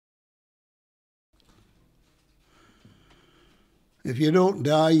If you don't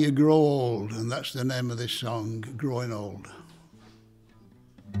die, you grow old, and that's the name of this song, Growing Old.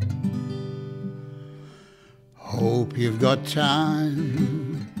 Hope you've got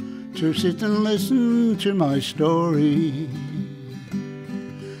time to sit and listen to my story.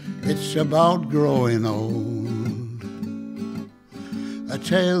 It's about growing old, a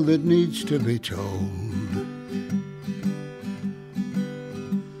tale that needs to be told.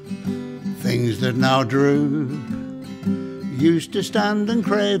 Things that now droop used to stand and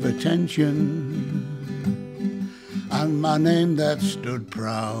crave attention, and my name that stood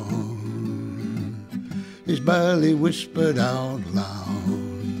proud is barely whispered out loud.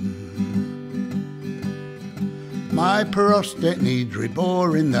 My prostate needs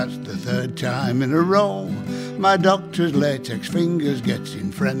reboring, that's the third time in a row. My doctor's latex fingers gets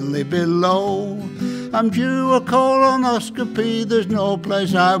in friendly below. I'm due a colonoscopy, there's no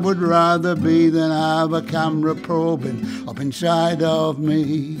place I would rather be than have a camera probing up inside of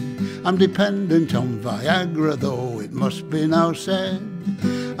me. I'm dependent on Viagra, though it must be now said.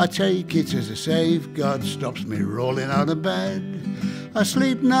 I take it as a safeguard, stops me rolling out of bed. I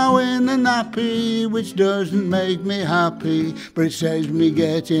sleep now in a nappy, which doesn't make me happy, but it saves me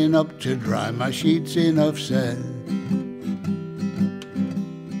getting up to dry my sheets, enough said.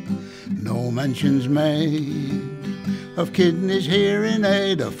 No mentions made of kidneys, hearing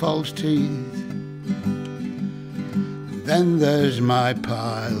aid, or false teeth. Then there's my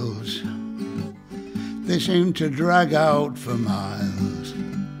piles, they seem to drag out for miles.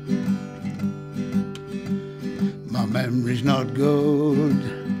 My memory's not good,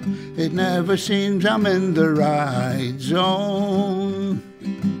 it never seems I'm in the right zone.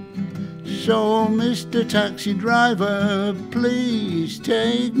 So, Mr. Taxi Driver, please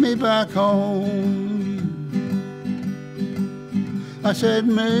take me back home. I said,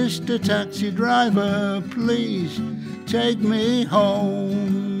 Mr. Taxi Driver, please take me home.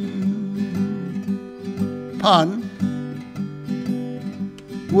 Pardon?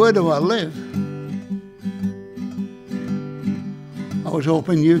 Where do I live? I was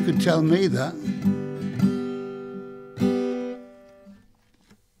hoping you could tell me that.